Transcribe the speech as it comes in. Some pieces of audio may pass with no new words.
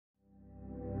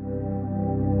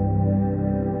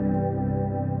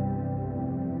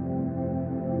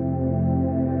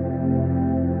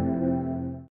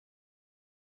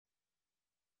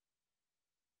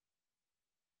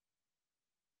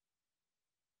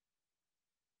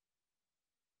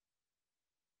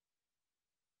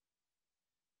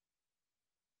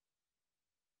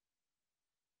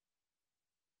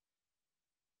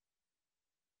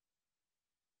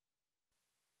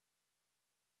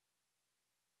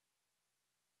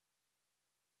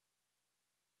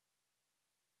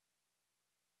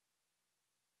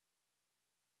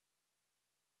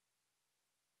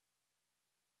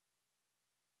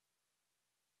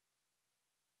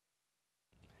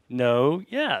No,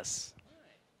 yes.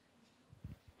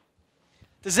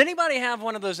 Does anybody have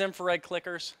one of those infrared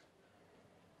clickers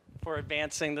for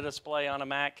advancing the display on a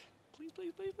Mac? Please,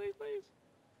 please, please, please, please.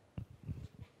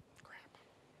 Crap.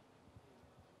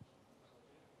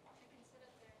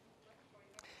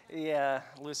 Yeah,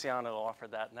 Luciano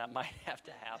offered that, and that might have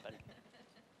to happen.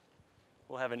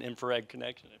 We'll have an infrared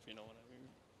connection, if you know what I mean.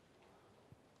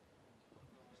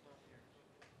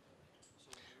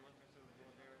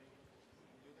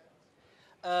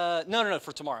 No,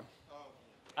 for tomorrow.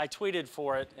 I tweeted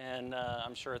for it, and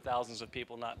I'm sure thousands of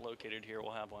people not located here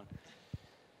will have one.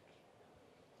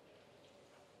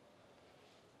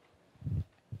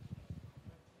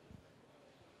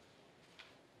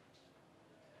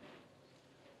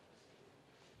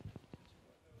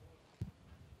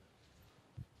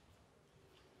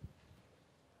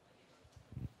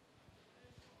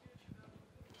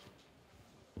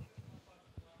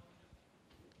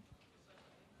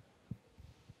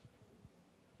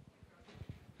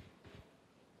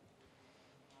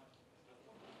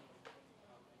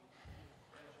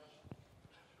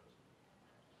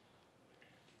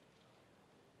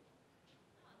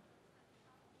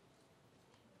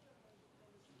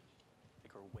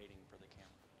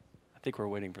 I think we're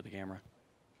waiting for the camera.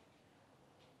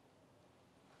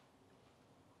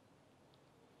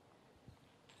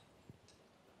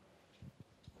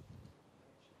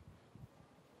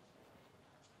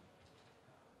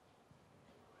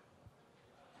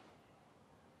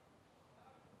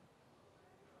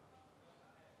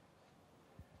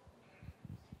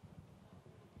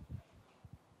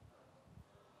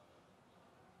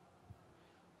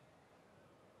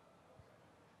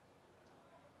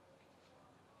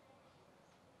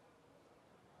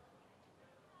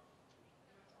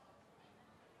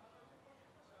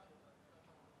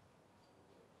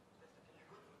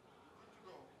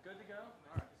 Good to go?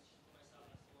 All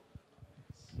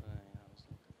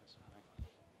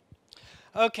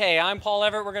right. Okay, I'm Paul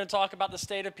Everett. We're going to talk about the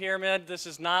state of Pyramid. This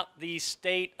is not the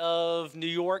state of New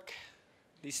York,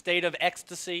 the state of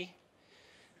ecstasy.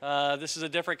 This is a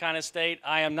different kind of state.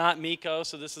 I am not Miko,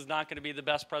 so this is not going to be the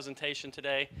best presentation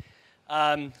today.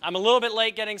 I'm a little bit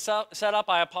late getting set up.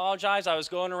 I apologize. I was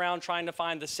going around trying to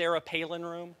find the Sarah Palin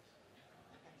room.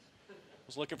 I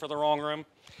was looking for the wrong room.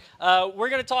 We're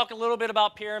going to talk a little bit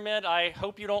about Pyramid. I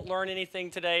hope you don't learn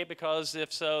anything today, because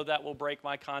if so, that will break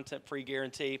my content-free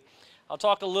guarantee. I'll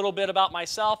talk a little bit about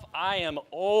myself. I am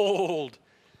old.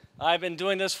 I've been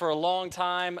doing this for a long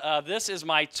time. This is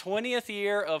my 20th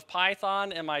year of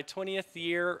Python and my 20th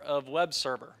year of web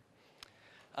server.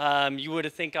 You would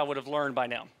have think I would have learned by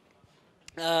now.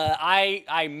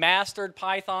 I mastered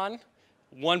Python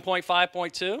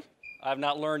 1.5.2. I've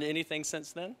not learned anything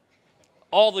since then.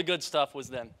 All the good stuff was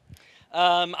then.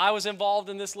 I was involved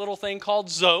in this little thing called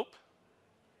Zope.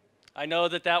 I know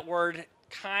that that word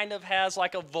kind of has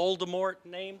like a Voldemort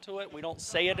name to it. We don't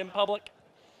say it in public.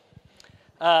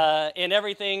 And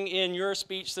everything in your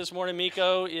speech this morning,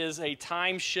 Miko, is a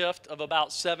time shift of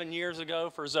about 7 years ago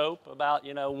for Zope, about,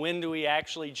 when do we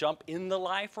actually jump in the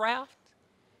life raft?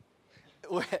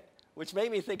 Which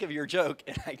made me think of your joke,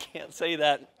 and I can't say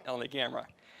that on the camera.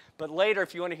 But later,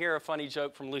 if you want to hear a funny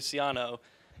joke from Luciano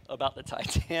about the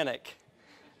Titanic,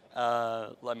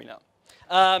 let me know.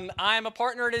 I'm a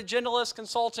partner at Agendalist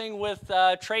Consulting with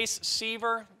Trace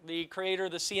Seaver, the creator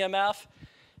of the CMF,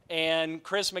 and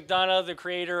Chris McDonough, the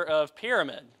creator of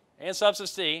Pyramid, and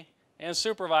Substance D, and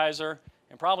Supervisor,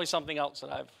 and probably something else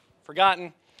that I've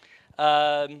forgotten.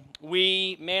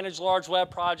 We manage large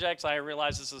web projects. I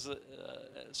realize this is a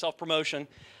self-promotion.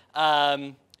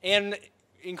 And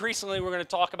increasingly, we're going to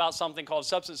talk about something called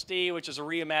Substance D, which is a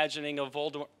reimagining of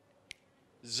Voldemort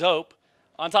Zope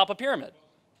on top of Pyramid.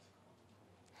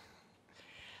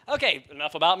 Okay,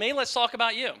 enough about me. Let's talk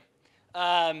about you.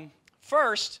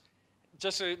 First,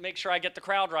 just to make sure I get the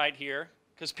crowd right here,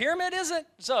 because Pyramid isn't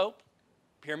Zope.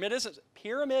 Pyramid isn't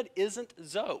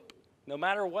Zope, no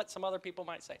matter what some other people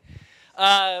might say.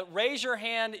 Raise your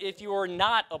hand if you are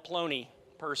not a Plony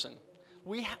person.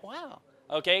 Wow.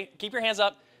 Okay, keep your hands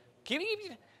up.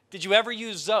 Did you ever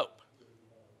use Zope?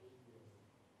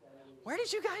 Where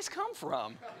did you guys come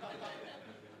from?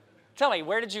 Tell me,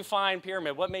 where did you find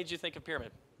Pyramid? What made you think of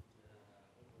Pyramid?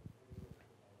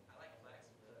 I like Flask,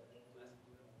 but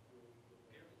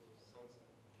Pyramid sounds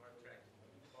more attractive.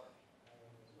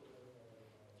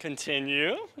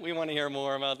 Continue. We want to hear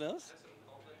more about this.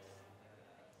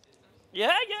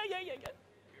 Yeah.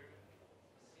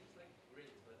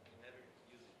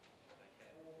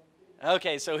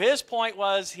 Okay, so his point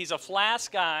was he's a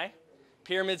Flask guy.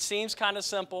 Pyramid seems kind of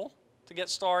simple to get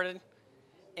started.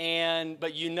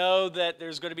 but you know that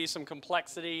there's going to be some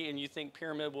complexity, and you think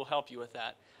Pyramid will help you with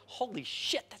that. Holy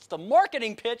shit, that's the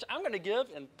marketing pitch I'm going to give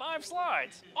in 5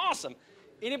 slides. Awesome.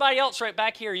 Anybody else right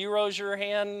back here? You rose your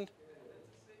hand.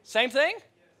 Same thing?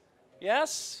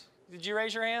 Yes? Did you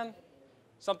raise your hand?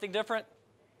 Something different?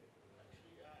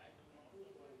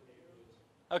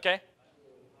 Okay.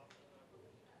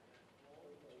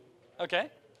 Okay.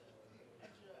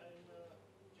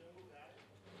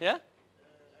 Yeah?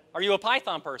 Are you a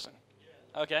Python person?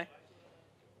 Okay.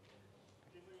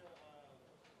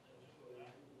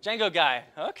 Django guy.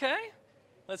 Okay.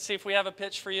 Let's see if we have a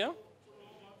pitch for you.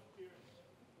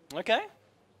 Okay.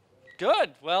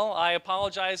 Good. Well, I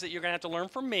apologize that you're going to have to learn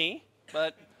from me,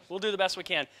 but we'll do the best we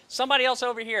can. Somebody else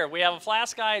over here. We have a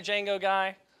Flask guy, a Django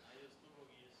guy.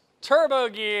 Turbo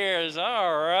Gears.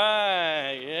 All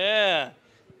right. Yeah.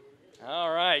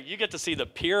 All right. You get to see the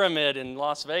Pyramid in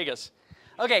Las Vegas.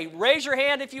 Okay. Raise your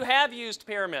hand if you have used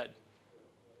Pyramid.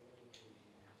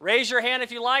 Raise your hand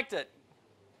if you liked it.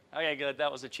 Okay, good. That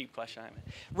was a cheap question.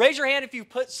 Raise your hand if you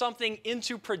put something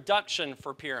into production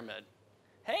for Pyramid.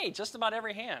 Hey, just about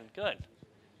every hand. Good.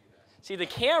 See, the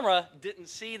camera didn't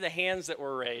see the hands that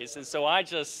were raised, and so I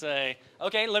just say,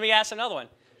 okay, let me ask another one.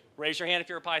 Raise your hand if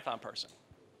you're a Python person,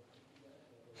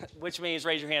 which means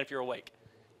raise your hand if you're awake.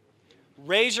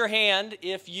 Raise your hand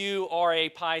if you are a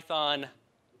Python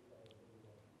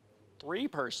 3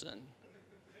 person.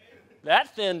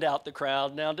 That thinned out the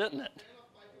crowd now, didn't it?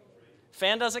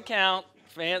 Fan doesn't count.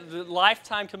 The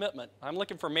lifetime commitment. I'm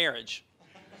looking for marriage.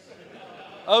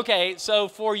 Okay, so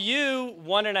for you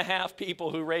 1.5 people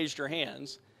who raised your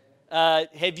hands,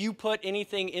 have you put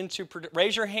anything into,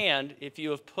 raise your hand if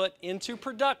you have put into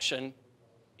production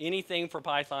anything for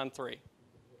Python 3. It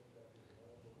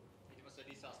was a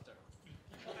disaster.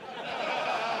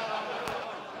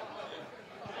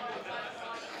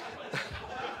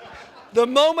 The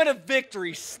moment of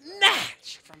victory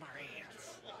snatched from our hands.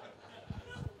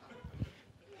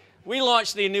 We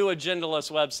launched the new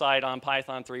agendaless website on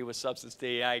Python 3 with Substance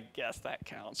D. I guess that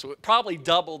counts. So it probably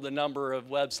doubled the number of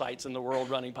websites in the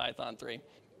world running Python 3.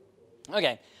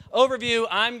 Okay, overview.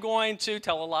 I'm going to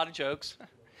tell a lot of jokes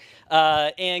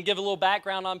and give a little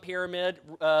background on Pyramid.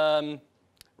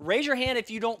 Raise your hand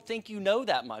if you don't think you know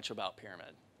that much about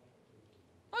Pyramid.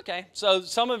 Okay, so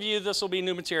some of you, this will be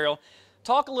new material.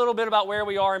 Talk a little bit about where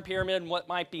we are in Pyramid and what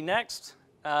might be next.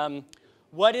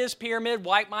 What is Pyramid?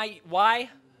 Why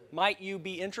might you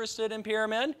be interested in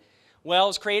Pyramid? Well,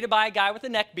 it's created by a guy with a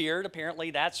neck beard. Apparently,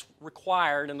 that's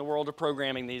required in the world of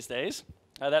programming these days.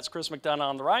 That's Chris McDonough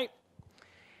on the right.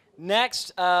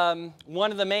 Next,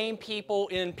 one of the main people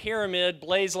in Pyramid,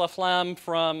 Blaise Laflamme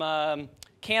from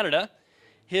Canada,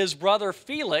 his brother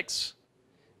Felix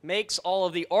makes all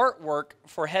of the artwork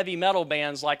for heavy metal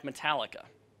bands like Metallica.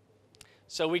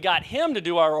 So we got him to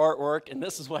do our artwork, and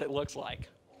this is what it looks like.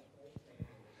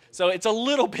 So it's a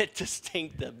little bit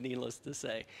distinctive, needless to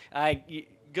say.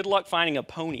 Good luck finding a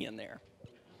pony in there.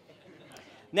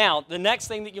 Now, the next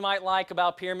thing that you might like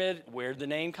about Pyramid, where did the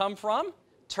name come from?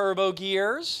 Turbo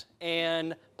Gears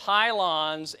and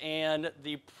Pylons and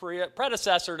the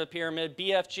predecessor to Pyramid,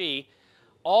 BFG,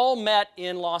 all met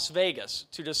in Las Vegas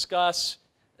to discuss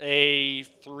a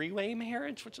 3-way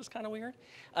marriage, which is kind of weird.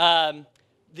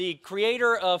 The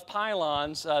creator of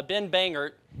Pylons, Ben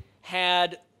Bangert,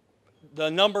 had the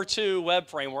 #2 web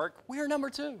framework. We're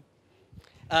 #2.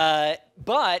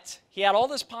 But he had all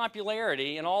this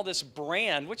popularity and all this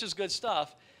brand, which is good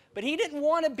stuff, but he didn't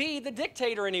want to be the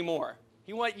dictator anymore.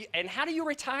 And how do you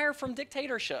retire from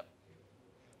dictatorship?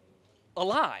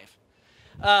 Alive.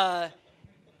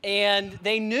 And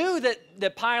they knew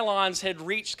that Pylons had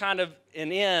reached kind of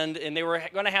an end, and they were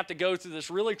going to have to go through this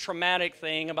really traumatic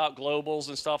thing about globals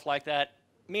and stuff like that,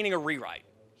 meaning a rewrite.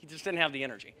 He just didn't have the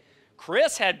energy.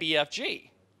 Chris had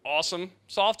BFG. Awesome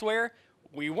software.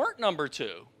 We weren't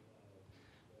 #2.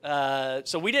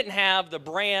 So we didn't have the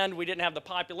brand, we didn't have the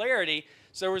popularity,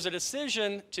 so there was a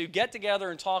decision to get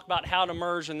together and talk about how to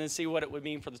merge and then see what it would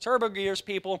mean for the Turbo Gears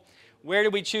people. Where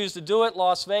did we choose to do it?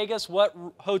 Las Vegas. What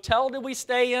hotel did we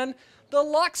stay in? The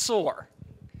Luxor.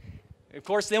 Of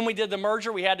course, then we did the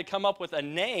merger. We had to come up with a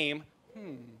name.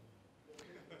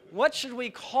 What should we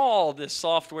call this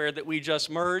software that we just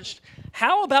merged?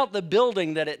 How about the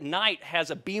building that at night has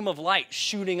a beam of light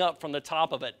shooting up from the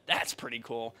top of it? That's pretty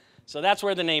cool. So that's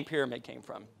where the name Pyramid came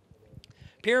from.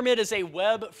 Pyramid is a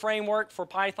web framework for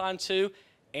Python 2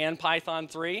 and Python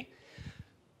 3.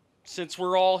 Since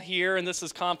we're all here, and this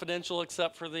is confidential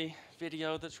except for the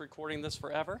video that's recording this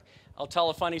forever, I'll tell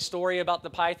a funny story about the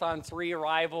Python 3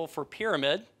 arrival for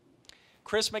Pyramid.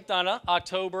 Chris McDonough,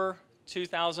 October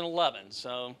 2011,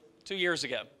 so 2 years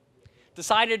ago.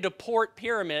 decided to port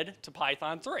Pyramid to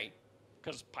Python 3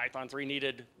 because Python 3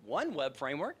 needed one web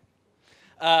framework.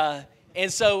 And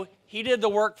so he did the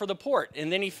work for the port.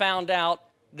 And then he found out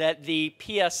that the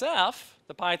PSF,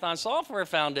 the Python Software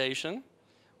Foundation,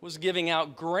 was giving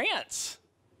out grants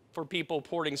for people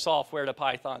porting software to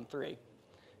Python 3.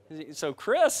 So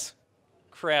Chris,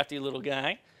 crafty little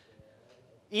guy,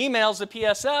 emails the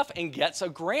PSF and gets a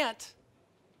grant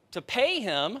to pay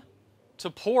him to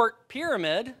port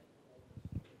Pyramid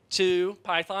to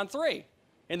Python 3.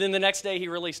 And then the next day he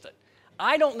released it.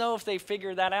 I don't know if they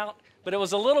figured that out, but it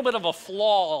was a little bit of a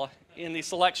flaw in the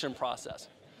selection process.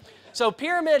 So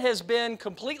Pyramid has been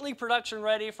completely production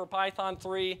ready for Python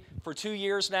 3 for 2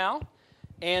 years now,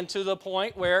 and to the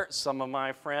point where some of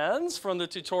my friends from the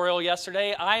tutorial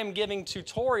yesterday, I am giving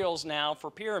tutorials now for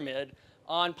Pyramid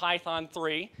on Python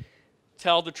 3.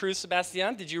 Tell the truth,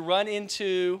 Sebastian, did you run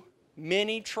into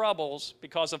many troubles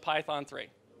because of Python 3?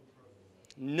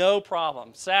 No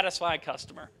problem. Satisfied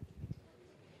customer.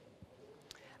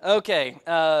 Okay,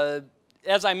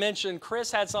 as I mentioned,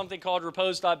 Chris had something called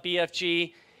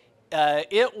repose.bfg.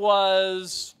 It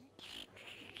was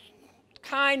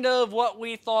kind of what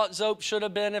we thought Zope should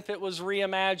have been if it was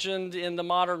reimagined in the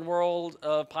modern world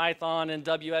of Python and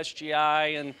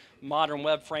WSGI and modern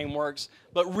web frameworks,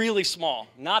 but really small.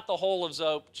 Not the whole of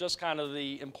Zope, just kind of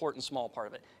the important small part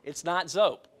of it. It's not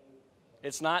Zope.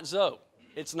 It's not Zope.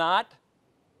 It's not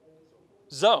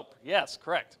Zope. Yes,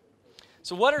 correct.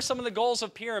 So what are some of the goals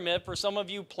of Pyramid for some of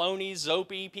you Plony,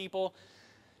 Zope people?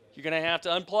 You're going to have to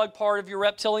unplug part of your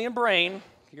reptilian brain.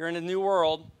 You're in a new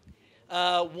world.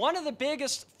 One of the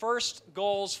biggest first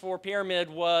goals for Pyramid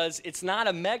was it's not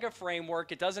a mega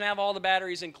framework. It doesn't have all the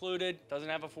batteries included. Doesn't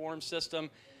have a forum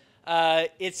system.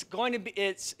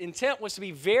 Its intent was to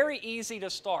be very easy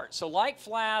to start. So like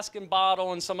Flask and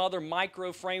Bottle and some other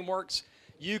micro frameworks,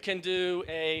 you can do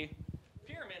a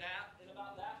Pyramid app in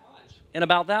about that much. In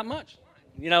about that much.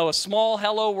 You know, a small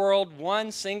hello world,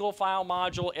 one single file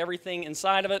module, everything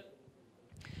inside of it.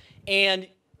 And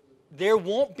there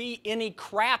won't be any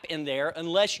crap in there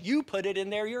unless you put it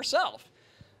in there yourself.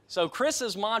 So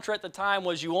Chris's mantra at the time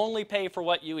was you only pay for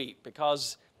what you eat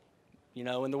because, you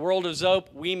know, in the world of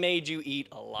Zope, we made you eat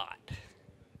a lot.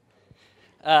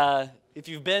 If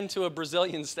you've been to a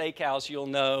Brazilian steakhouse, you'll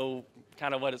know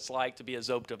kind of what it's like to be a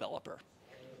Zope developer.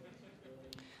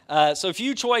 So a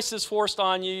few choices forced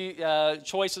on you,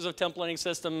 choices of templating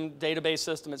system, database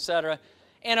system, etc.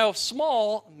 And a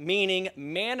small, meaning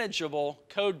manageable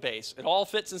code base. It all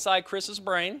fits inside Chris's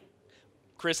brain.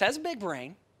 Chris has a big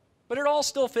brain, but it all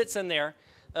still fits in there,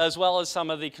 as well as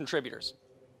some of the contributors.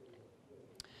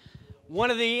 One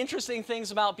of the interesting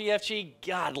things about BFG,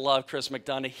 God love Chris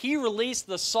McDonough, he released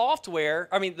the software,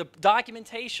 the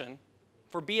documentation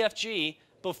for BFG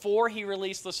before he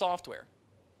released the software.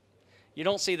 You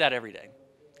don't see that every day.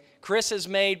 Chris has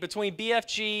made, between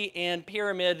BFG and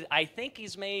Pyramid, I think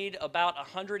he's made about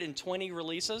 120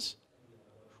 releases.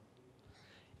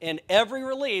 And every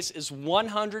release is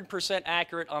 100%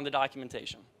 accurate on the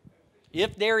documentation.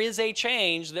 If there is a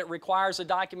change that requires a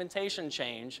documentation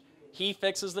change, he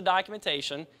fixes the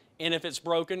documentation, and if it's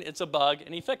broken, it's a bug,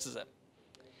 and he fixes it.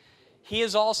 He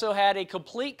has also had a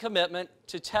complete commitment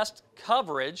to test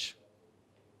coverage,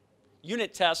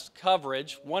 unit test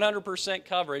coverage, 100%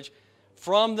 coverage,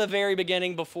 from the very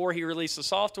beginning before he released the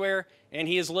software, and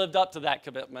he has lived up to that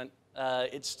commitment.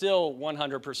 It's still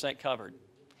 100% covered.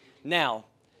 Now,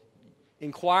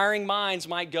 inquiring minds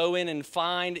might go in and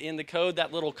find in the code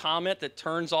that little comment that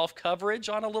turns off coverage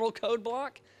on a little code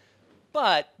block,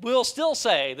 but we'll still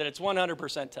say that it's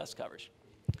 100% test coverage.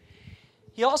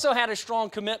 He also had a strong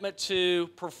commitment to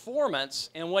performance,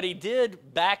 and what he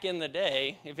did back in the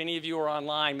day, if any of you are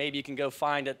online, maybe you can go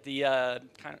find it, the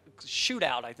kind of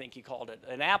shootout, I think he called it,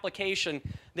 an application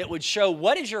that would show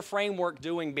what is your framework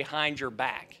doing behind your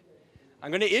back.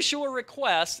 I'm going to issue a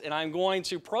request, and I'm going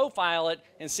to profile it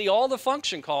and see all the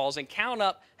function calls and count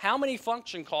up how many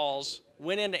function calls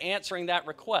went into answering that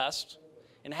request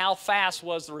and how fast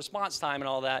was the response time and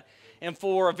all that. And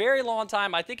for a very long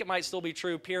time, I think it might still be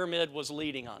true, Pyramid was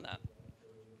leading on that.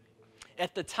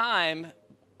 At the time,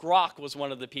 Grok was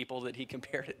one of the people that he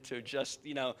compared it to, just,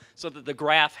 you know, so that the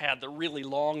graph had the really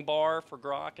long bar for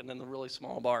Grok and then the really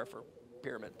small bar for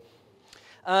Pyramid.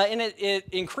 And it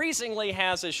increasingly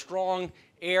has a strong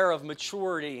air of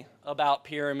maturity about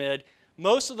Pyramid.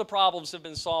 Most of the problems have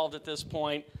been solved at this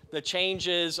point. The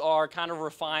changes are kind of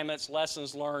refinements,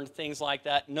 lessons learned, things like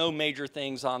that. No major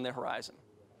things on the horizon.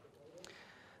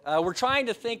 We're trying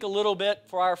to think a little bit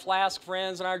for our Flask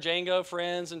friends and our Django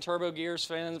friends and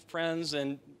TurboGears friends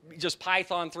and just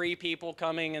Python 3 people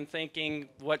coming and thinking,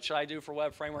 what should I do for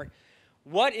web framework?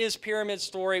 What is Pyramid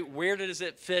Story? Where does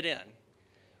it fit in?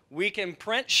 We can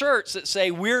print shirts that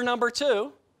say we're number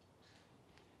 2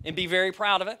 and be very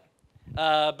proud of it,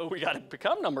 but we got to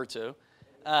become number 2.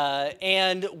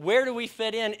 And where do we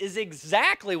fit in is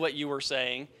exactly what you were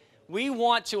saying. We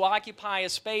want to occupy a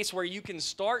space where you can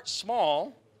start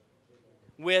small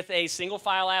with a single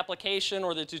file application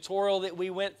or the tutorial that we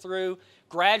went through,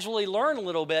 gradually learn a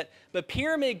little bit, but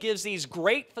Pyramid gives these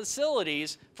great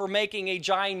facilities for making a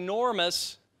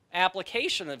ginormous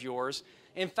application of yours.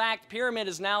 In fact, Pyramid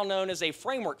is now known as a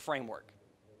framework,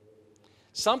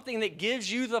 something that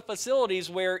gives you the facilities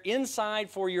where inside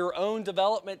for your own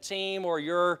development team or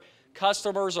your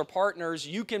customers or partners,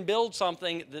 you can build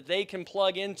something that they can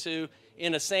plug into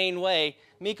in a sane way.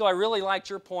 Miko, I really liked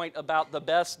your point about the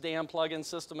best damn plugin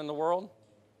system in the world.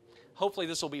 Hopefully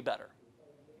this will be better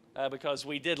because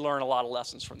we did learn a lot of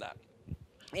lessons from that.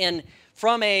 And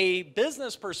from a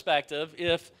business perspective,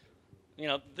 if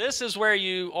this is where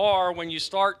you are when you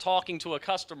start talking to a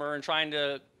customer and trying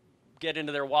to get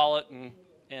into their wallet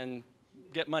and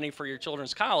get money for your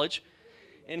children's college.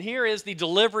 And here is the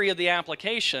delivery of the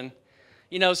application.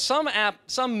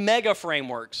 Some mega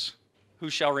frameworks, who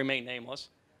shall remain nameless,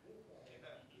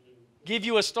 give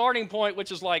you a starting point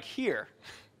which is like here.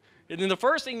 And then the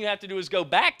first thing you have to do is go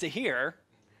back to here,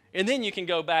 and then you can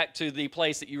go back to the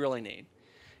place that you really need.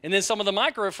 And then some of the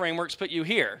micro frameworks put you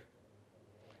here.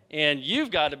 And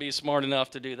you've got to be smart enough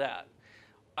to do that.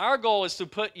 Our goal is to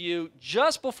put you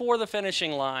just before the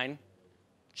finishing line,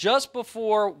 just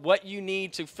before what you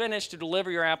need to finish to deliver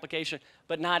your application,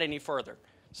 but not any further.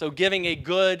 So giving a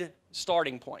good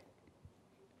starting point.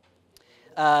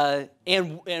 And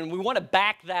we want to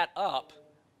back that up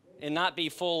and not be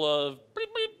full of bleep,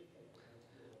 bleep,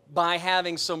 by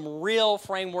having some real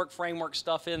framework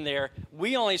stuff in there.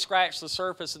 We only scratched the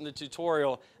surface in the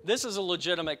tutorial. This is a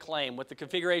legitimate claim with the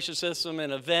configuration system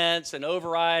and events and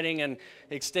overriding and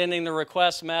extending the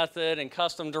request method and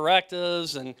custom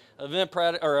directives and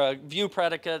view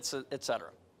predicates,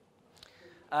 etc.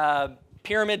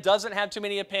 Pyramid doesn't have too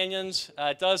many opinions.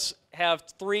 It does have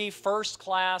 3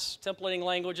 first-class templating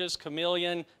languages: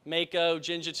 Chameleon, Mako,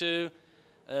 Jinja2.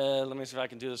 Let me see if I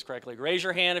can do this correctly. Raise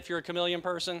your hand if you're a Chameleon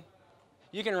person.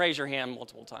 You can raise your hand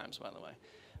multiple times, by the way.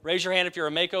 Raise your hand if you're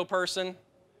a Mako person.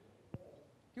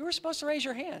 You were supposed to raise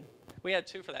your hand. We had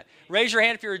 2 for that. Raise your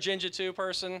hand if you're a Jinja2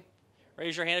 person.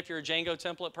 Raise your hand if you're a Django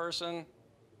template person.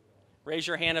 Raise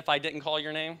your hand if I didn't call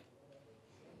your name.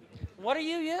 What do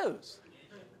you use?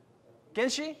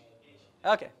 Genshi?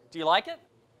 Okay. Do you like it?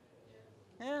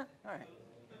 Yeah? All right.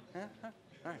 Yeah? All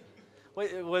right.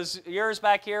 Wait, was yours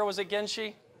back here, was it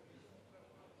Genshi?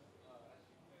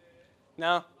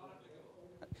 No?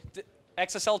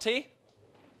 XSLT?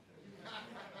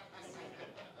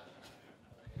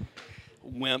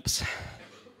 Wimps.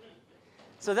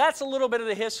 So that's a little bit of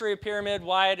the history of Pyramid,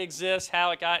 why it exists,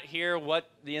 how it got here, what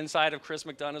the inside of Chris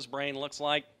McDonough's brain looks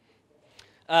like.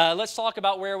 Let's talk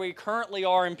about where we currently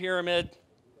are in Pyramid.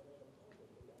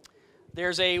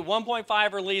 There's a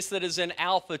 1.5 release that is in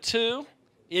Alpha 2.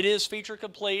 It is feature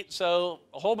complete, so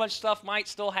a whole bunch of stuff might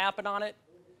still happen on it,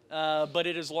 but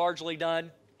it is largely done.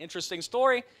 Interesting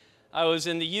story. I was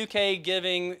in the UK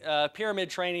giving Pyramid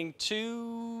training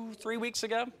 2-3 weeks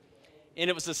ago, and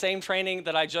it was the same training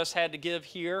that I just had to give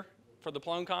here for the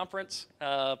Plone conference,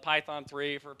 Python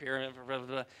 3 for Pyramid, blah, blah,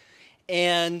 blah.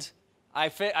 And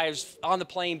I was on the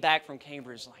plane back from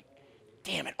Cambridge like,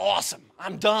 damn it, awesome,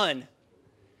 I'm done.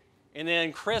 And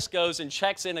then Chris goes and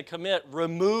checks in a commit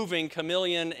removing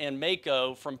Chameleon and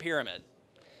Mako from Pyramid.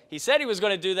 He said he was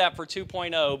going to do that for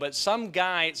 2.0, but some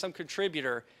guy, some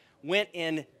contributor, went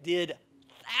and did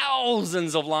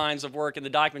thousands of lines of work in the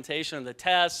documentation and the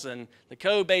tests and the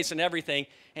code base and everything.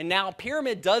 And now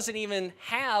Pyramid doesn't even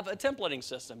have a templating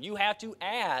system. You have to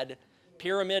add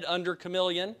Pyramid under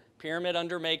Chameleon, Pyramid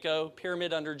under Mako,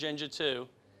 Pyramid under Jinja2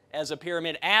 as a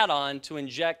Pyramid add-on to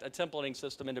inject a templating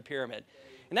system into Pyramid.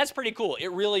 And that's pretty cool.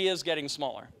 It really is getting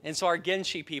smaller. And so our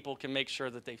Genshi people can make sure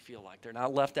that they feel like they're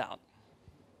not left out.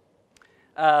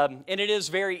 And it is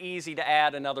very easy to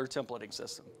add another templating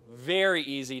system. Very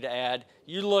easy to add.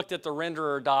 You looked at the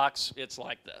renderer docs, it's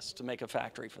like this to make a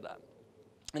factory for that.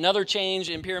 Another change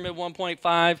in Pyramid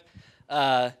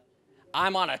 1.5,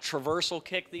 I'm on a traversal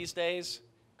kick these days.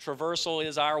 Traversal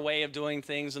is our way of doing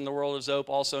things in the world of Zope,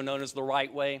 also known as the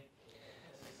right way.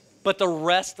 But the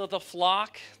rest of the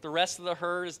flock, the rest of the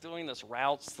herd is doing this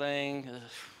routes thing.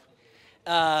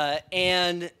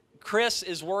 And Chris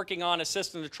is working on a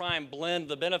system to try and blend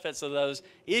the benefits of those.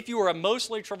 If you are a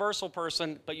mostly traversal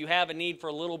person, but you have a need for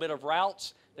a little bit of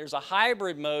routes, there's a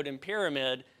hybrid mode in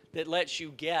Pyramid that lets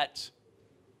you get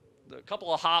a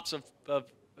couple of hops of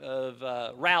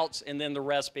routes, and then the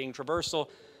rest being traversal.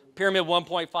 Pyramid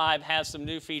 1.5 has some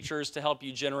new features to help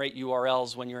you generate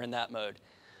URLs when you're in that mode.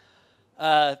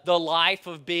 The life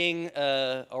of being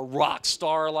a rock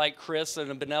star like Chris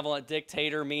and a benevolent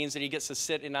dictator means that he gets to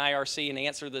sit in IRC and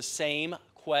answer the same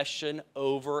question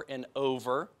over and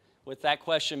over, with that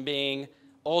question being,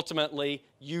 ultimately,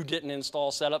 you didn't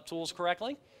install setup tools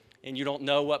correctly, and you don't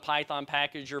know what Python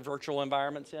package your virtual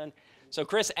environment's in. So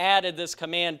Chris added this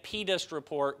command pdist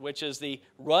report, which is the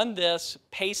run this,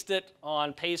 paste it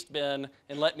on pastebin,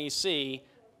 and let me see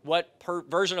what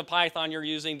version of Python you're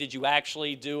using. Did you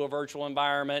actually do a virtual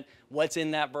environment? What's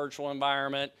in that virtual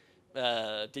environment?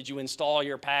 Did you install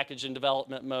your package in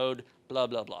development mode? Blah,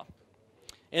 blah, blah.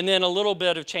 And then a little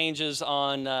bit of changes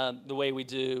on the way we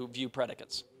do view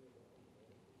predicates.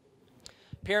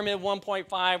 Pyramid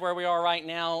 1.5, where we are right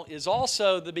now, is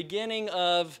also the beginning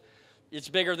of, it's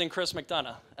bigger than Chris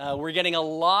McDonough. We're getting a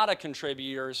lot of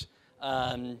contributors.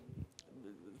 3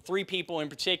 people in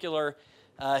particular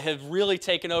have really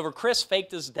taken over. Chris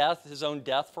faked his own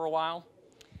death for a while.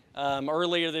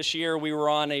 Earlier this year, we were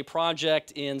on a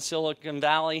project in Silicon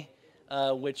Valley,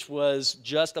 which was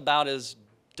just about as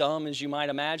dumb as you might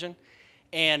imagine.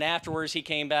 And afterwards, he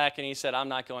came back and he said, I'm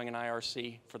not going in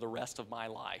IRC for the rest of my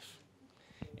life.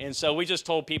 And so we just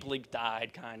told people he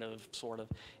died, kind of, sort of.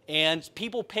 And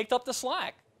people picked up the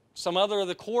slack. Some other of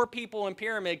the core people in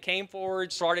Pyramid came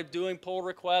forward, started doing pull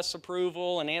requests,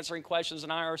 approval, and answering questions in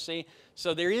IRC.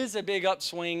 So there is a big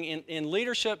upswing in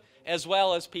leadership, as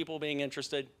well as people being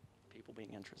interested. People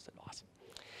being interested, awesome.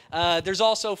 There's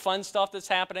also fun stuff that's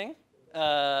happening.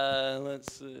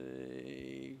 Let's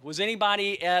see. Was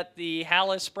anybody at the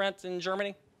Halle Sprint in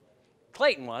Germany?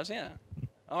 Clayton was, yeah.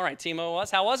 All right, Timo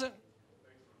was. How was it?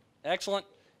 Excellent.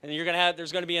 And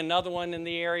there's going to be another one in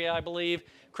the area, I believe.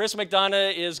 Chris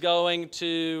McDonough is going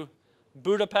to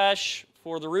Budapest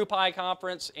for the RuPi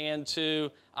conference and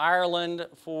to Ireland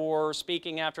for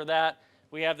speaking after that.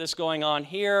 We have this going on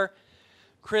here.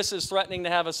 Chris is threatening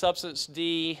to have a Substance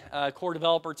D core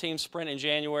developer team sprint in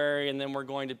January, and then we're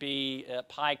going to be at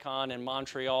PyCon in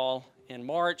Montreal in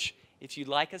March. If you'd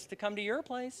like us to come to your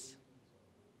place,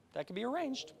 that could be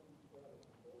arranged.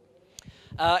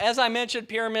 As I mentioned,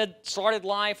 Pyramid started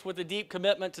life with a deep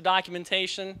commitment to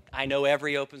documentation. I know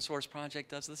every open source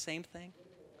project does the same thing.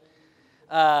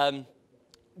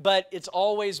 But it's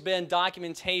always been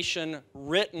documentation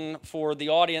written for the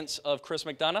audience of Chris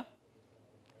McDonough.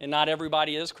 And not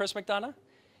everybody is Chris McDonough.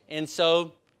 And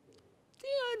so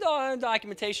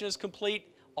documentation is complete,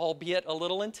 albeit a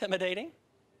little intimidating.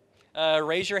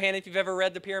 Raise your hand if you've ever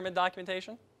read the Pyramid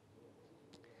documentation.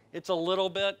 It's a little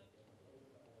bit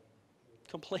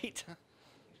complete.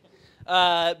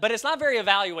 But it's not very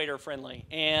evaluator friendly.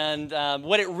 And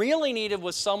what it really needed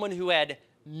was someone who had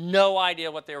no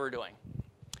idea what they were doing.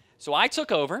 So I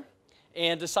took over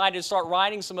and decided to start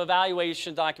writing some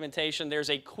evaluation documentation. There's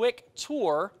a quick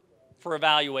tour for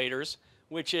evaluators,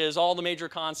 which is all the major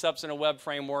concepts in a web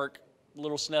framework,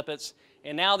 little snippets.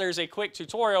 And now there's a quick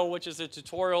tutorial, which is a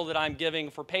tutorial that I'm giving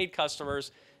for paid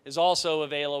customers, is also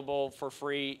available for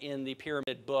free in the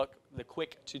Pyramid book, the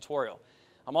quick tutorial.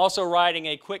 I'm also writing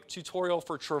a quick tutorial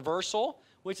for traversal,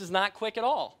 which is not quick at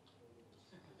all,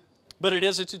 but it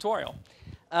is a tutorial.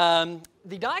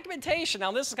 The documentation,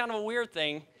 now this is kind of a weird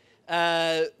thing.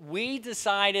 We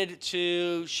decided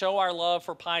to show our love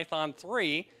for Python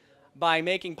 3 by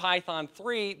making Python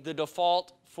 3 the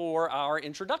default for our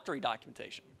introductory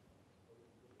documentation,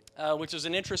 which is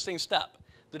an interesting step.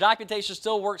 The documentation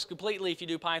still works completely if you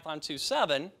do Python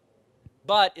 2.7,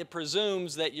 but it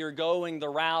presumes that you're going the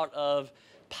route of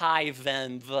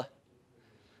pyvenv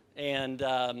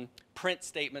and print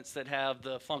statements that have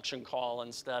the function call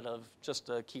instead of just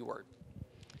a keyword.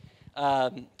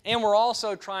 And we're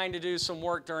also trying to do some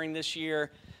work during this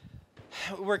year.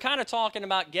 We're kind of talking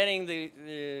about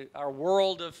getting our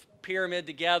world of Pyramid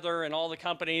together and all the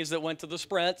companies that went to the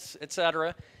sprints, et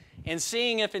cetera, and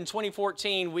seeing if in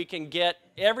 2014 we can get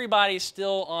everybody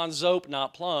still on Zope,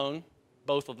 not Plone,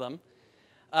 both of them,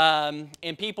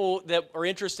 and people that are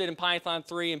interested in Python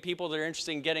 3 and people that are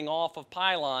interested in getting off of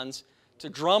pylons to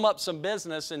drum up some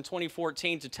business in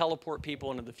 2014 to teleport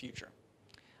people into the future.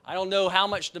 I don't know how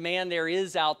much demand there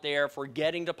is out there for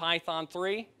getting to Python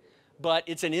 3, but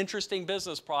it's an interesting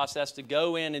business process to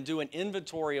go in and do an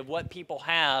inventory of what people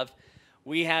have.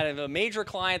 We had a major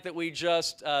client that we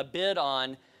just bid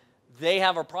on. They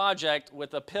have a project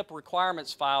with a pip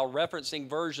requirements file referencing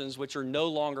versions which are no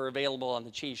longer available on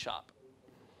the Cheese Shop.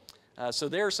 So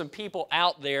there are some people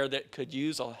out there that could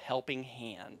use a helping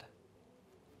hand.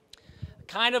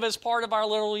 Kind of as part of our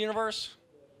little universe.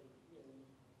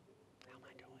 How am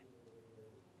I doing?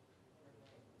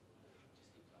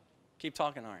 Keep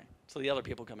talking, all right, so the other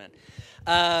people come in.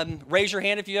 Raise your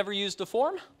hand if you ever used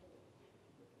Deform.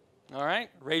 All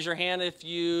right, raise your hand if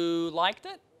you liked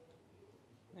it.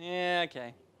 Yeah,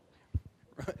 okay.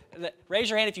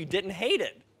 Raise your hand if you didn't hate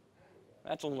it.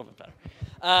 That's a little bit better.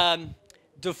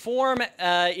 Deform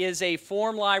is a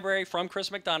form library from Chris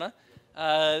McDonough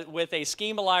with a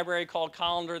schema library called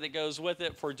Colander that goes with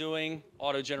it for doing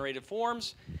auto-generated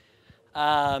forms.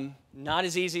 Not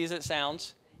as easy as it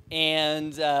sounds.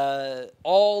 And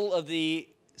all of the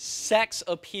sex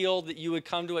appeal that you would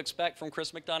come to expect from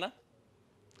Chris McDonough.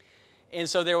 And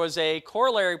so there was a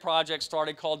corollary project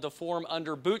started called Deform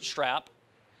Under Bootstrap,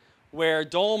 where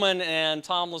Dolman and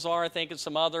Tom Lazar, I think, and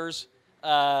some others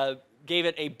gave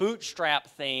it a bootstrap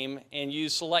theme and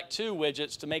used Select 2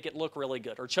 widgets to make it look really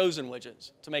good, or chosen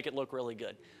widgets to make it look really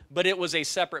good. But it was a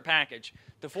separate package.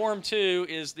 Deform 2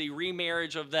 is the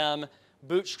remarriage of them.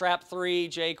 Bootstrap 3,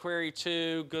 jQuery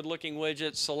 2, good-looking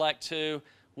widgets, Select 2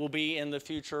 will be in the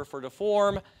future for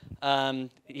Deform.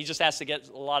 He just has to get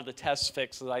a lot of the tests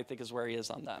fixed, that I think is where he is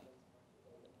on that.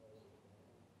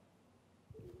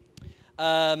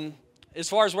 As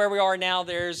far as where we are now,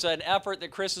 there's an effort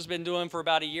that Chris has been doing for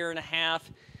about a year and a half.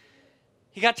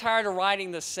 He got tired of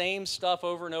writing the same stuff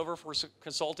over and over for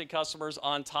consulting customers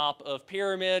on top of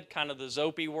Pyramid, kind of the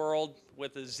Zopi world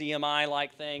with the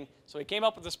ZMI-like thing. So he came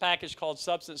up with this package called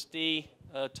Substance D,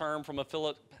 a term from a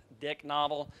Philip Dick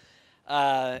novel.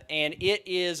 And it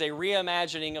is a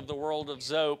reimagining of the world of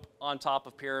Zope on top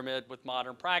of Pyramid with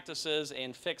modern practices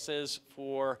and fixes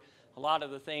for a lot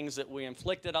of the things that we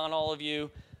inflicted on all of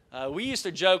you. We used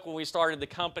to joke when we started the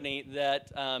company that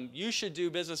you should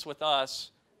do business with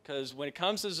us because when it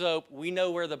comes to Zope, we know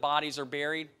where the bodies are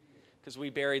buried because we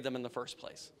buried them in the first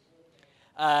place.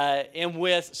 And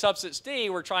with Substance D,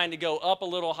 we're trying to go up a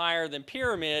little higher than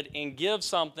Pyramid and give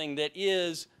something that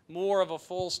is more of a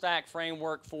full stack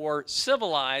framework for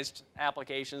civilized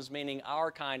applications, meaning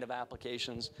our kind of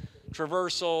applications,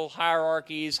 traversal,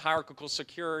 hierarchies, hierarchical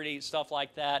security, stuff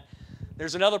like that.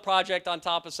 There's another project on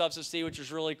top of Substance D, which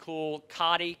is really cool,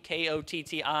 Kotti,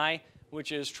 K-O-T-T-I,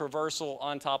 which is traversal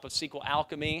on top of SQL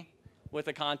Alchemy with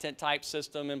a content type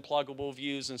system and pluggable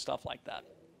views and stuff like that.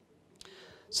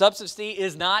 Substance D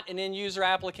is not an end-user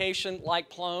application like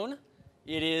Plone.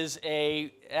 It's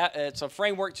a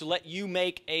framework to let you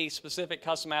make a specific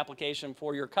custom application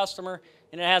for your customer,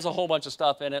 and it has a whole bunch of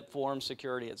stuff in it, forms,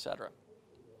 security, etc.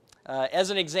 As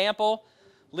an example,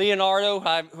 Leonardo,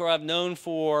 who I've known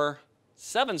for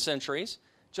 7 centuries,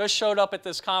 just showed up at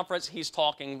this conference. He's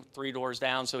talking 3 doors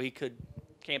down, so he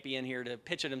can't be in here to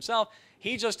pitch it himself.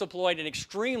 He just deployed an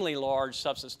extremely large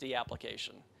Substance D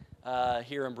application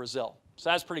here in Brazil. So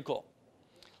that's pretty cool.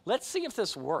 Let's see if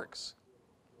this works.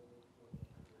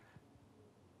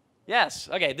 Yes,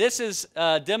 okay, this is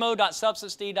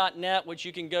demo.substanced.net, which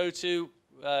you can go to,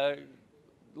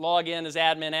 log in as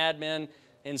admin,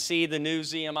 and see the new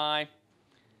ZMI.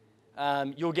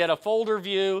 You'll get a folder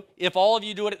view. If all of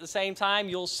you do it at the same time,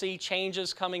 you'll see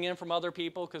changes coming in from other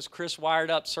people because Chris wired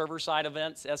up server-side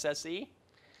events, SSE.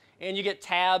 And you get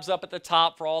tabs up at the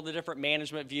top for all the different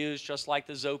management views, just like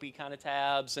the Zopi kind of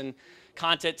tabs, and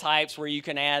content types where you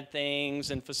can add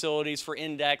things, and facilities for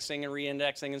indexing and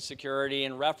reindexing and security,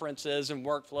 and references and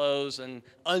workflows and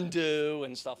undo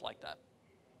and stuff like that.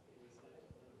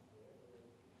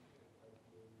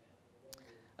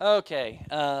 Okay,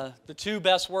 the 2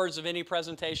 best words of any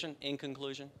presentation in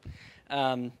conclusion.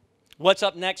 What's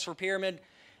up next for Pyramid?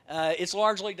 It's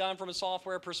largely done from a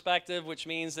software perspective, which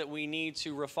means that we need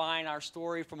to refine our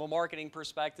story from a marketing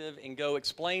perspective and go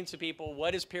explain to people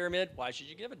what is Pyramid, why should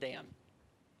you give a damn,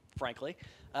 frankly.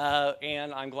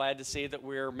 And I'm glad to see that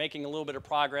we're making a little bit of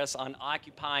progress on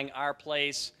occupying our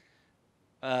place.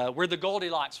 We're the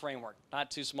Goldilocks framework, not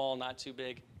too small, not too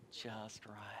big, just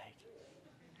right.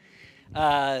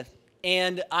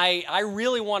 And I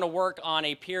really want to work on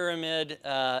a Pyramid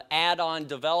add-on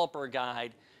developer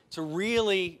guide to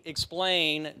really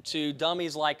explain to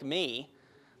dummies like me,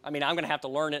 I mean, I'm going to have to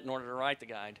learn it in order to write the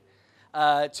guide,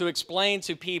 to explain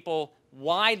to people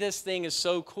why this thing is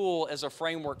so cool as a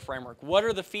framework. What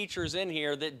are the features in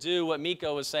here that do what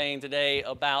Miko was saying today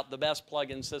about the best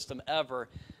plugin system ever?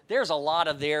 There's a lot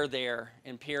of there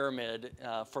in Pyramid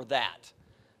for that.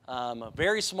 A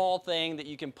very small thing that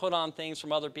you can put on things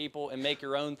from other people and make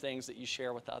your own things that you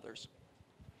share with others.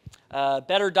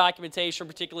 Better documentation,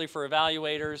 particularly for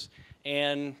evaluators,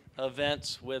 and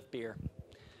events with beer.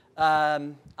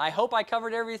 I hope I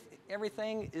covered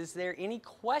everything. Is there any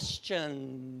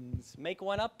questions? Make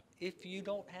one up if you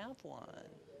don't have one.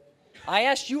 I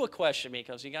asked you a question,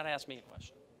 Miko, so you got to ask me a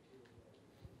question.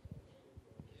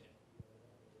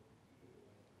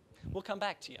 We'll come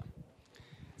back to you.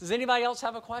 Does anybody else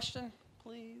have a question?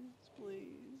 Please,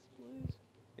 please, please.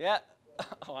 Yeah.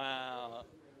 Wow.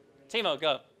 Timo,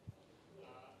 go.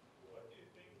 What do you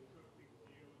think could we do to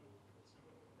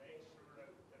make sure that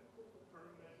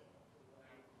Pyramid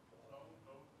and Flow,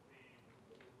 both the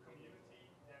community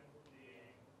and the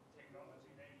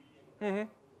technology maybe Mm-hmm.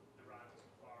 derive too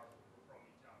far from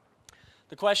each other?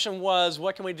 The question was,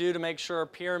 what can we do to make sure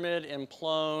Pyramid and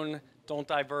Plone don't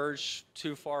diverge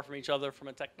too far from each other from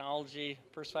a technology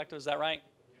perspective? Is that right?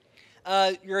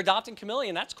 You're adopting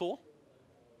Chameleon. That's cool.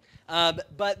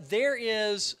 But there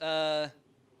is, I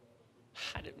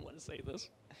didn't want to say this.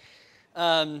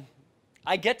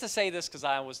 I get to say this because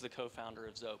I was the co-founder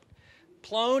of Zope.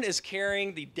 Plone is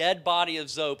carrying the dead body of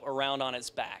Zope around on its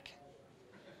back.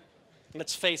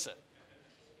 Let's face it.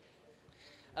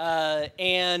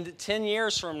 And 10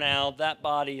 years from now, that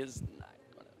body is not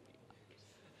going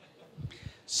to be.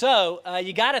 So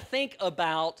you got to think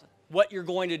about what you're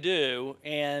going to do,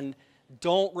 and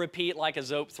don't repeat like a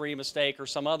Zope 3 mistake or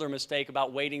some other mistake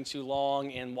about waiting too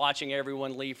long and watching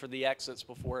everyone leave for the exits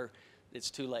before it's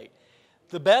too late.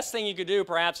 The best thing you could do,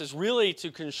 perhaps, is really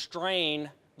to constrain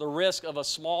the risk of a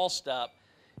small step.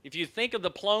 If you think of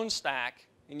the Plone stack,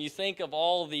 and you think of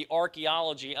all the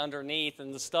archaeology underneath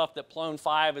and the stuff that Plone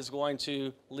 5 is going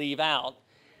to leave out,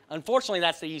 unfortunately,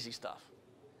 that's the easy stuff.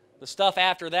 The stuff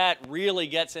after that really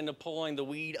gets into pulling the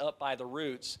weed up by the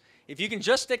roots. If you can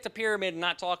just stick to Pyramid and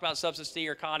not talk about Substance D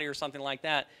or Kali or something like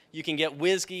that, you can get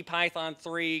WSGI, Python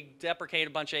 3, deprecate a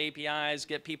bunch of APIs,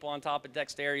 get people on top of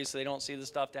Dexterity so they don't see the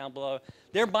stuff down below.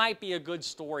 There might be a good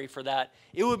story for that.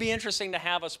 It would be interesting to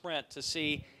have a sprint to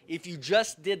see if you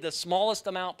just did the smallest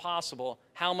amount possible,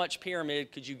 how much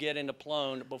Pyramid could you get into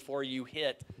Plone before you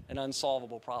hit an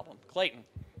unsolvable problem. Clayton.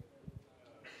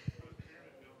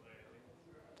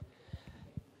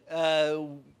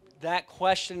 That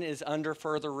question is under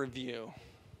further review.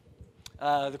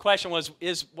 The question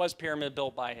was Pyramid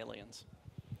built by aliens?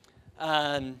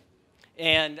 And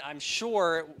I'm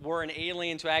sure were an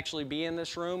alien to actually be in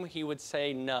this room, he would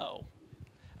say no.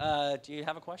 Do you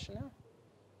have a question now?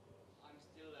 I'm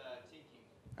still thinking.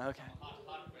 Okay.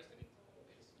 Hard question.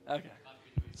 Okay.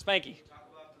 Spanky. Talk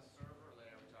about the server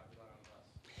layer we talked about on Rust.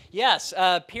 Yes,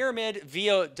 Pyramid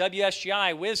via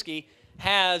WSGI WSGI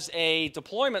has a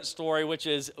deployment story which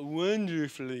is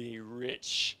wonderfully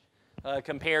rich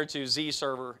compared to Z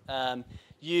Server.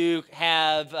 You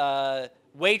have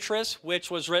Waitress, which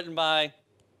was written by,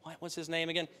 what's his name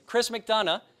again? Chris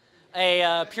McDonough,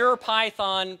 a pure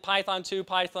Python, Python 2,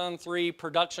 Python 3,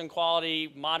 production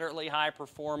quality, moderately high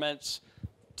performance,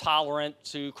 tolerant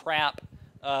to crap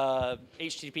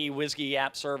HTTP WSGI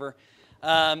app server.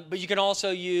 But you can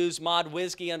also use mod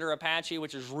WSGI under Apache,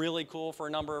 which is really cool for a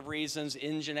number of reasons.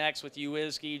 Nginx with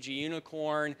uWSGI,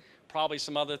 gUnicorn, probably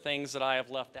some other things that I have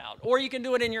left out. Or you can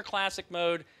do it in your classic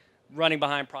mode, running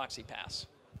behind Proxy Pass.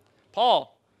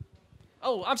 Paul.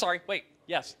 Oh, I'm sorry. Wait.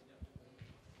 Yes.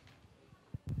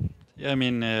 Yeah, I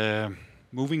mean,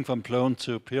 moving from Plone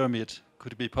to Pyramid,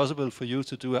 could it be possible for you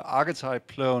to do an archetype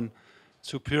Plone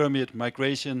to Pyramid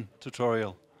migration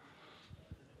tutorial?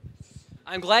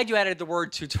 I'm glad you added the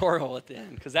word tutorial at the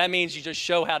end, because that means you just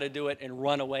show how to do it and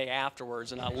run away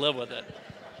afterwards and not live with it.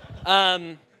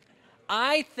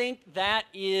 I think that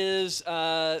is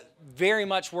very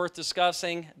much worth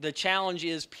discussing. The challenge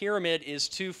is Pyramid is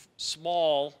too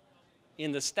small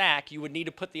in the stack. You would need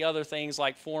to put the other things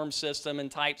like form system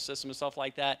and type system and stuff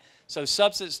like that. So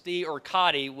Substance D or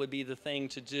Kali would be the thing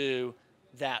to do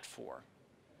that for.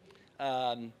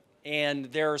 And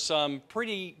there are some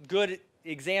pretty good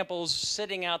examples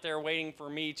sitting out there waiting for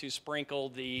me to sprinkle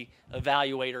the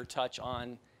evaluator touch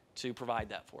on to provide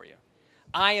that for you.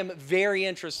 I am very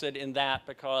interested in that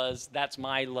because that's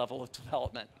my level of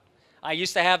development. I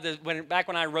used to have back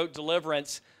when I wrote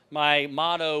Deliverance, my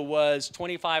motto was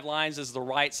 25 lines is the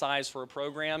right size for a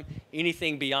program.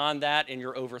 Anything beyond that and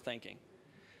you're overthinking.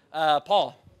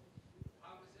 Paul.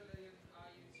 How resilient are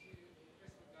you to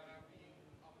Chris McDonough being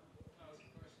up close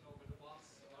and personal with the bots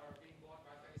or being bought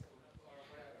by Facebook or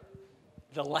whatever?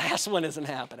 The last one isn't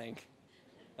happening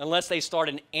unless they start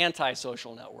an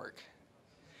anti-social network.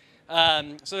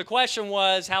 So the question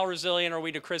was, how resilient are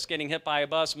we to Chris getting hit by a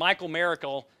bus? Michael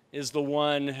Miracle is the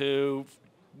one who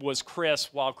was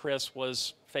Chris while Chris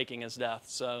was faking his death.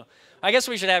 So I guess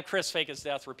we should have Chris fake his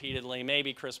death repeatedly.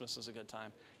 Maybe Christmas is a good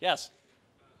time. Yes?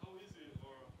 How easy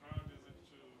or hard is it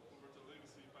to convert a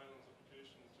legacy Python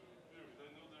application to Pyramid? I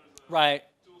know there's Right.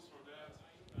 tools for that,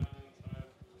 and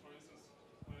for instance,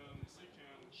 when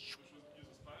CCAN, which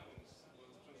uses Python,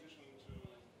 was transitioning to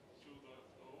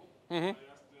 2.0, I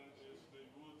asked them if they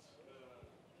would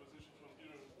transition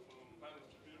from Python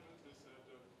to Pyramid. They said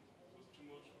that it was too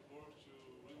much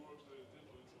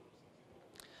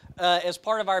As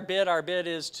part of our bid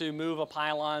is to move a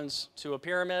pylons to a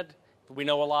pyramid. We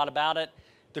know a lot about it.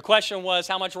 The question was,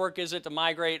 how much work is it to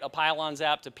migrate a pylons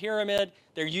app to pyramid?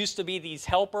 There used to be these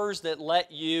helpers that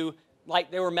let you, like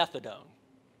they were methadone.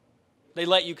 They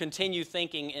let you continue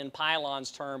thinking in pylons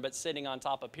term, but sitting on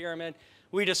top of pyramid.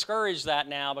 We discourage that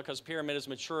now because pyramid is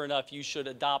mature enough. You should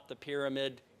adopt the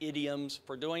pyramid idioms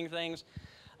for doing things.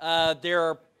 There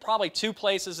are probably two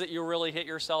places that you'll really hit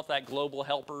yourself, that global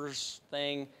helpers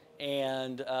thing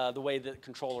and the way that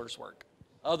controllers work.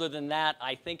 Other than that,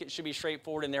 I think it should be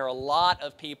straightforward, and there are a lot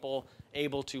of people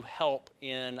able to help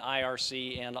in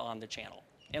IRC and on the channel,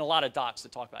 and a lot of docs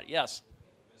that talk about it. Yes?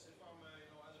 If I'm,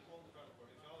 as a quant developer,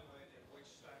 evaluating which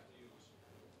stack to use,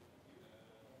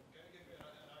 can you give me an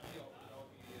idea of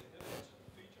the difference in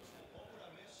features? What would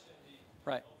I miss in the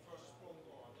Right. versus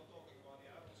protocol? I'm not talking about the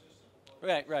app system, but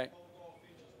Right, right. protocol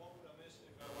features. What would I miss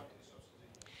if I went to Substance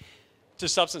D? To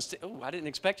Substance D. Oh, I didn't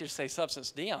expect you to say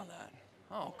Substance D on that.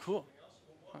 Oh, cool.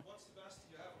 What's the best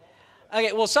you have on offer?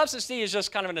 Okay, well, Substance D is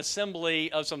just kind of an assembly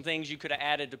of some things you could have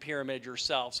added to Pyramid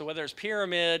yourself. So whether it's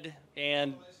Pyramid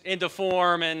and into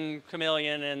Form and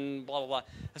Chameleon and blah, blah, blah.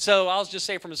 So I'll just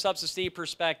say from a Substance D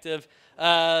perspective,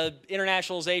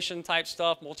 internationalization type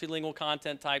stuff, multilingual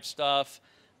content type stuff.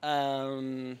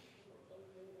 No,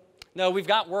 we've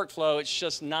got workflow. It's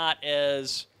just not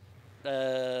as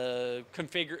through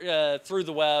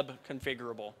the web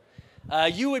configurable.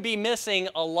 You would be missing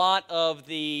a lot of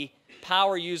the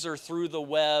power user through the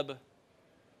web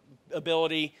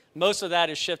ability. Most of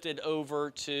that is shifted over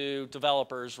to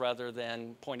developers rather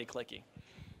than pointy-clicky.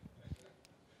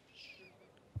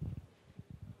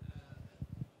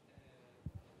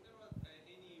 There was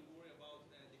any worry about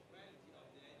the quality of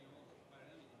the anyone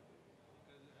parameter?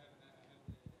 Because I have much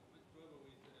trouble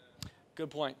with Good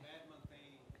point. bad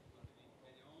maintained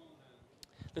anyone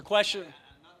and The question,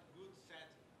 not good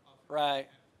set of right.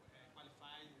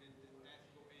 qualified and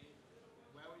testable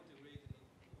well integrated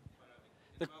parameter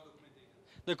The- and well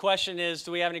documented. The question is,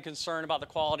 do we have any concern about the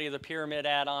quality of the Pyramid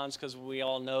add-ons? Because we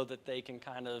all know that they can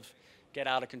kind of get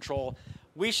out of control.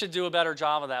 We should do a better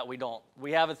job of that. We don't.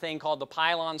 We have a thing called the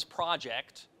Pylons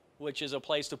Project, which is a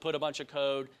place to put a bunch of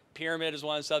code. Pyramid is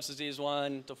one, Substance D is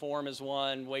one, Deform is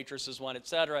one, Waitress is one,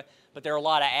 etc. But there are a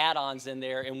lot of add-ons in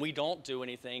there, and we don't do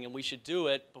anything, and we should do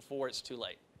it before it's too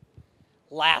late.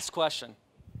 Last question.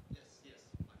 Yes.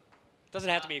 Doesn't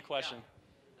have to be a question.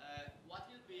 What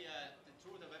will be the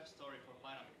true the web story for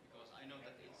Pyramid? Because I know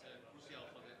that it's crucial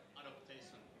for the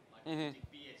adaptation, like using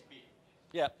PHP.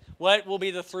 Yeah. What will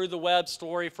be the through the web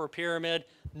story for Pyramid?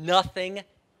 Nothing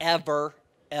ever,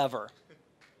 ever.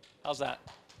 How's that?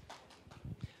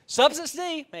 Substance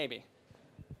D, maybe.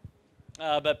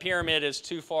 But Pyramid is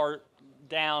too far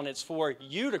down. It's for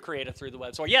you to create it through the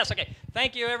web story. Yes, okay.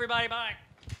 Thank you, everybody. Bye.